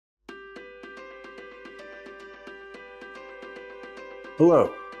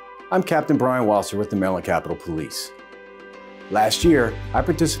Hello, I'm Captain Brian Walser with the Maryland Capitol Police. Last year, I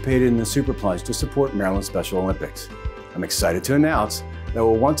participated in the Super Plunge to support Maryland Special Olympics. I'm excited to announce that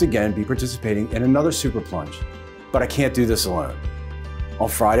we'll once again be participating in another Super Plunge, but I can't do this alone. On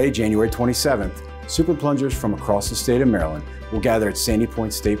Friday, January 27th, Super Plungers from across the state of Maryland will gather at Sandy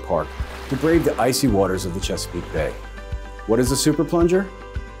Point State Park to brave the icy waters of the Chesapeake Bay. What is a Super Plunger?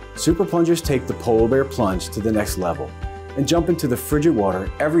 Super Plungers take the polar bear plunge to the next level and jump into the frigid water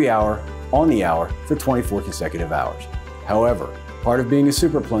every hour, on the hour, for 24 consecutive hours. However, part of being a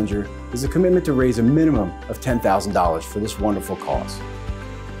Super Plunger is a commitment to raise a minimum of $10,000 for this wonderful cause.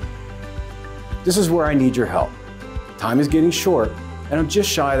 This is where I need your help. Time is getting short, and I'm just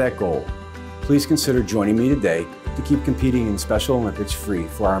shy of that goal. Please consider joining me today to keep competing in Special Olympics free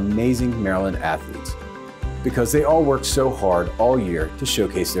for our amazing Maryland athletes, because they all work so hard all year to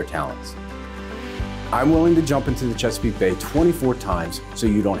showcase their talents. I'm willing to jump into the Chesapeake Bay 24 times so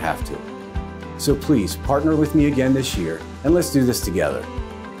you don't have to. So please partner with me again this year and let's do this together.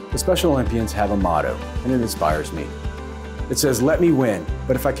 The Special Olympians have a motto and it inspires me. It says, "Let me win,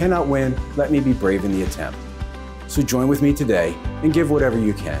 but if I cannot win, let me be brave in the attempt." So join with me today and give whatever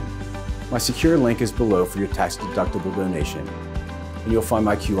you can. My secure link is below for your tax-deductible donation, and you'll find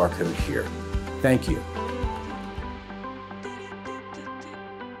my QR code here. Thank you.